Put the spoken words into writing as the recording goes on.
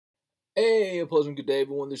Hey, a pleasant good day,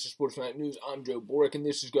 everyone. This is Sports Night News. I'm Joe Boric, and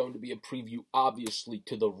this is going to be a preview, obviously,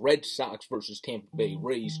 to the Red Sox versus Tampa Bay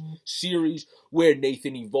Rays series, where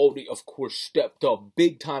Nathan Eovaldi, of course, stepped up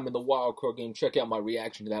big time in the wild card game. Check out my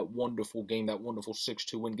reaction to that wonderful game, that wonderful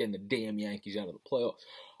 6-2 win, getting the damn Yankees out of the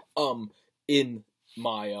playoffs. In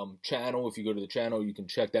my channel, if you go to the channel, you can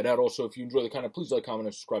check that out. Also, if you enjoy the content, please like, comment,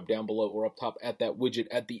 and subscribe down below or up top at that widget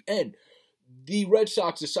at the end. The Red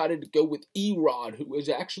Sox decided to go with Erod, who has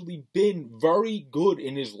actually been very good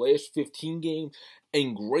in his last 15 games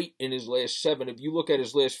and great in his last 7. If you look at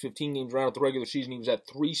his last 15 games around the regular season, he was at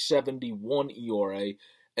 3.71 ERA.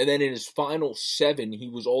 And then in his final 7, he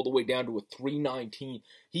was all the way down to a 3.19.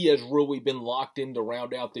 He has really been locked in to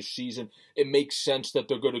round out this season. It makes sense that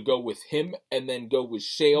they're going to go with him and then go with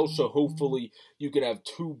Sale. So hopefully you can have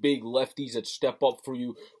two big lefties that step up for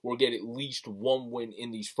you or get at least one win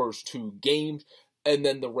in these first 2 games. And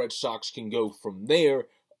then the Red Sox can go from there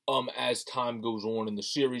as time goes on in the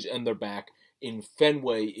series, and they're back in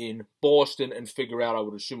Fenway in Boston and figure out, I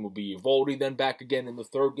would assume, will be Eovaldi, then back again in the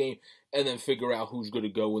 3rd game, and then figure out who's going to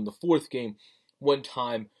go in the 4th game when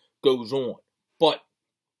time goes on. But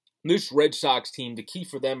this Red Sox team, the key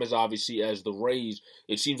for them is obviously, as the Rays,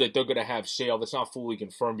 it seems like they're going to have Sale. That's not fully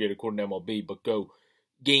confirmed yet according to MLB, but go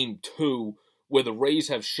game 2, where the Rays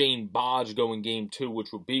have Shane Baz going game 2,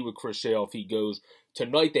 which would be with Chris Sale if he goes.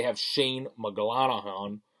 Tonight they have Shane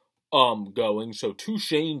McClanahan going. So 2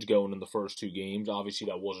 Shanes going in the first 2 games. Obviously,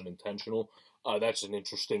 that wasn't intentional. That's an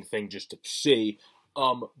interesting thing just to see.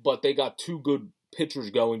 But they got 2 good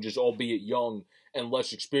pitchers going, just albeit young and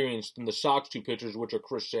less experienced than the Sox 2 pitchers, which are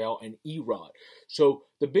Chris Sale and Erod. So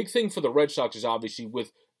the big thing for the Red Sox is obviously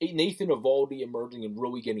with Nathan Eovaldi emerging and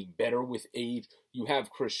really getting better with age. You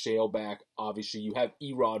have Chris Sale back, obviously. You have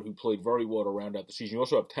Erod, who played very well to round out the season. You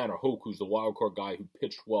also have Tanner Hoke, who's the wild card guy who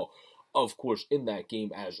pitched well, of course, in that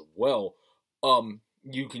game as well.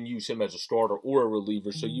 You can use him as a starter or a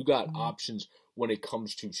reliever, so you got options when it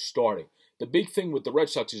comes to starting. The big thing with the Red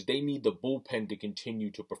Sox is they need the bullpen to continue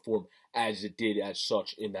to perform as it did as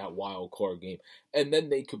such in that wild card game. And then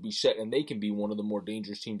they could be set, and they can be one of the more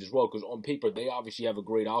dangerous teams as well, because on paper, they obviously have a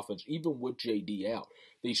great offense. Even with JD out,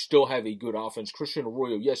 they still have a good offense. Christian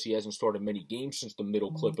Arroyo, yes, he hasn't started many games since the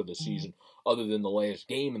middle clip of the season, other than the last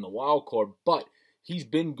game in the wild card, but he's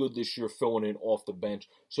been good this year filling in off the bench.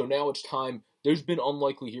 So now it's time. There's been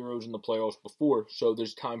unlikely heroes in the playoffs before, so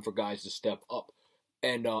there's time for guys to step up.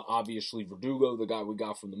 And obviously Verdugo, the guy we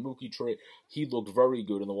got from the Mookie trade, he looked very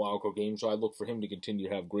good in the wildcard game, so I look for him to continue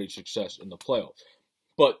to have great success in the playoffs.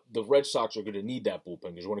 But the Red Sox are going to need that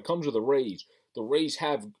bullpen, because when it comes to the Rays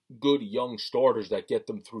have good young starters that get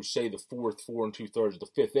them through, say, the 4th, 4 2/3, the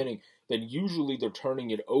 5th inning. Then usually they're turning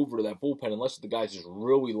it over to that bullpen, unless the guy's just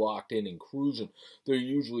really locked in and cruising. They're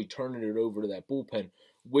usually turning it over to that bullpen,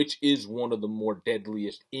 which is one of the more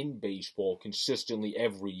deadliest in baseball consistently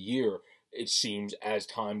every year, it seems, as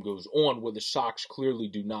time goes on, where the Sox clearly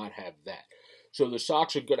do not have that. So the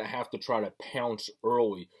Sox are going to have to try to pounce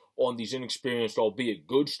early on these inexperienced, albeit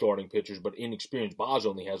good starting pitchers, but inexperienced. Baz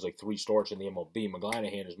only has like 3 starts in the MLB.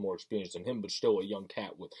 McClanahan is more experienced than him, but still a young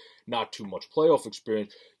cat with not too much playoff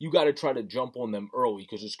experience. You got to try to jump on them early,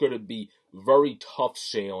 because it's going to be very tough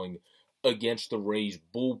sailing against the Rays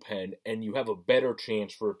bullpen, and you have a better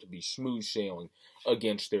chance for it to be smooth sailing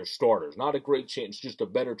against their starters. Not a great chance, just a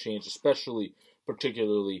better chance,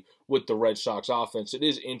 particularly with the Red Sox offense. It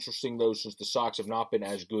is interesting, though, since the Sox have not been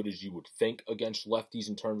as good as you would think against lefties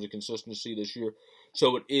in terms of consistency this year.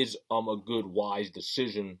 So it is a good, wise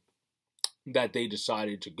decision that they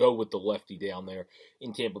decided to go with the lefty down there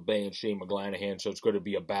in Tampa Bay and Shane McClanahan. So it's going to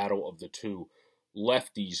be a battle of the 2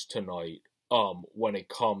 lefties tonight when it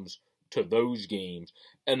comes to those games.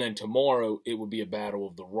 And then tomorrow, it would be a battle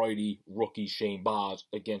of the righty rookie Shane Baz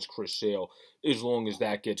against Chris Sale, as long as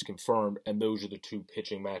that gets confirmed. And those are the 2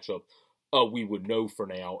 pitching matchups we would know for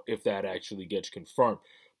now if that actually gets confirmed.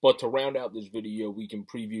 But to round out this video, we can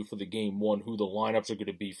preview for the game 1 who the lineups are going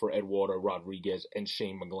to be for Eduardo Rodriguez and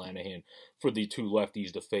Shane McClanahan for the 2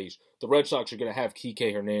 lefties to face. The Red Sox are going to have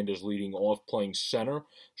Kike Hernandez leading off, playing center,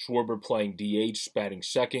 Schwarber playing DH, batting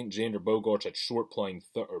second, Xander Bogaerts at short,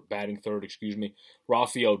 batting third,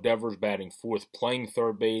 Rafael Devers batting 4th, playing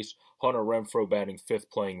third base, Hunter Renfroe batting 5th,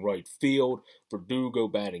 playing right field, Verdugo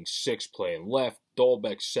batting 6th, playing left,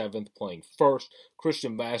 Dahlbeck 7th, playing 1st,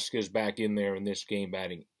 Christian Vasquez back in there in this game,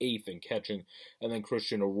 batting 8th and catching, and then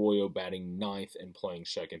Christian Arroyo batting 9th and playing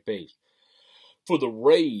second base. For the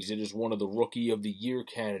Rays, it is one of the Rookie of the Year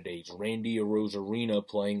candidates, Randy Arozarena,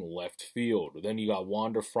 playing left field. Then you got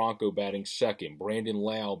Wander Franco batting second, Brandon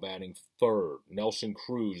Lau batting third, Nelson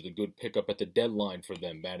Cruz, the good pickup at the deadline for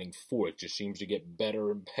them, batting fourth. Just seems to get better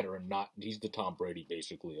and better, and he's the Tom Brady,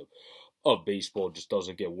 basically, of baseball. Just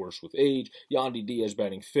doesn't get worse with age. Yandy Diaz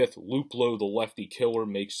batting fifth, Luplo, the lefty killer,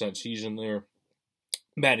 makes sense he's in there,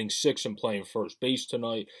 batting sixth and playing first base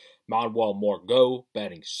tonight. Manuel Margot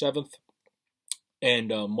batting seventh, and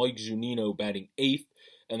Mike Zunino batting eighth,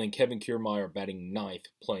 and then Kevin Kiermaier batting ninth,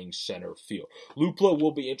 playing center field. Luplo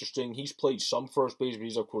will be interesting. He's played some first base, but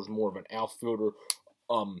he's, of course, more of an outfielder,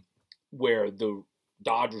 where the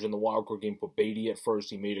Dodgers in the wildcard game put Beatty at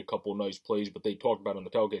first. He made a couple nice plays, but they talked about on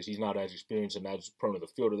the telecast, he's not as experienced and as prone to the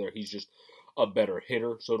fielder there. He's just a better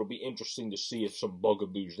hitter, so it'll be interesting to see if some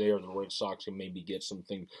bugaboos there, the Red Sox can maybe get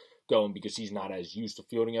something going, because he's not as used to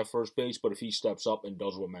fielding at first base. But if he steps up and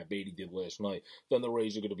does what Matt Beatty did last night, then the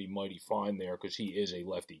Rays are going to be mighty fine there, because he is a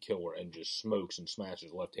lefty killer and just smokes and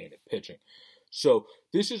smashes left-handed pitching. So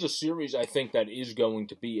this is a series, I think, that is going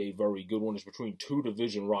to be a very good one. It's between two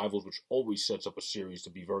division rivals, which always sets up a series to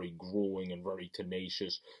be very grueling and very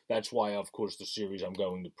tenacious. That's why, of course, the series I'm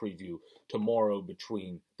going to preview tomorrow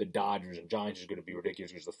between the Dodgers and Giants is going to be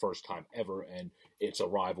ridiculous, because it's the first time ever, and it's a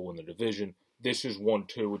rival in the division. This is one,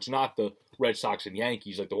 too. It's not the Red Sox and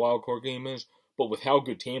Yankees like the wild card game is, but with how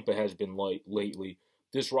good Tampa has been lately,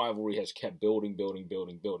 this rivalry has kept building,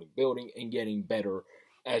 and getting better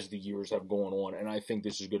as the years have gone on, and I think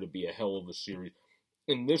this is going to be a hell of a series.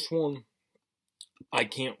 In this one, I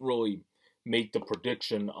can't really make the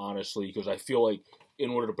prediction, honestly, because I feel like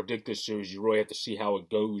in order to predict this series, you really have to see how it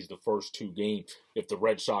goes the first two games. If the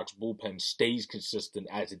Red Sox bullpen stays consistent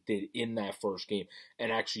as it did in that first game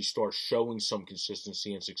and actually starts showing some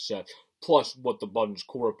consistency and success, plus what the Buttons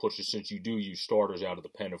core pushes, since you do use starters out of the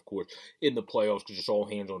pen, of course, in the playoffs, because it's all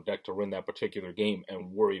hands on deck to win that particular game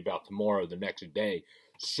and worry about tomorrow the next day.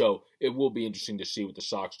 So it will be interesting to see what the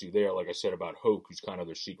Sox do there. Like I said about Hoke, who's kind of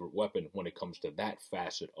their secret weapon when it comes to that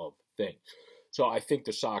facet of things. So I think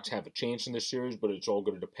the Sox have a chance in this series, but it's all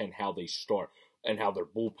going to depend how they start and how their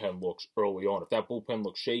bullpen looks early on. If that bullpen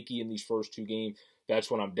looks shaky in these first two games,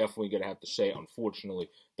 that's when I'm definitely going to have to say, unfortunately,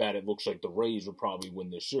 that it looks like the Rays will probably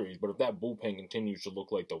win this series. But if that bullpen continues to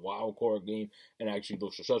look like the wild card game and actually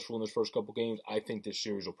looks successful in this first couple games, I think this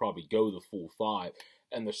series will probably go the full 5,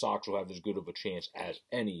 and the Sox will have as good of a chance as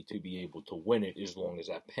any to be able to win it, as long as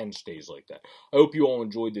that pen stays like that. I hope you all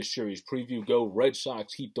enjoyed this series preview. Go Red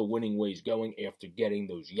Sox, keep the winning ways going after getting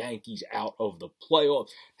those Yankees out of the playoffs.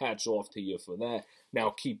 Hats off to you for that. Now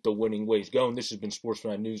keep the winning ways going. This has been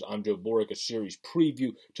Sportsman News. I'm Joe Boric, a series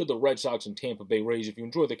preview to the Red Sox and Tampa Bay Rays. If you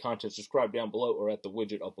enjoy the content, subscribe down below or at the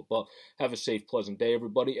widget up above. Have a safe, pleasant day,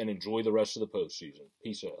 everybody, and enjoy the rest of the postseason.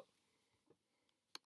 Peace out.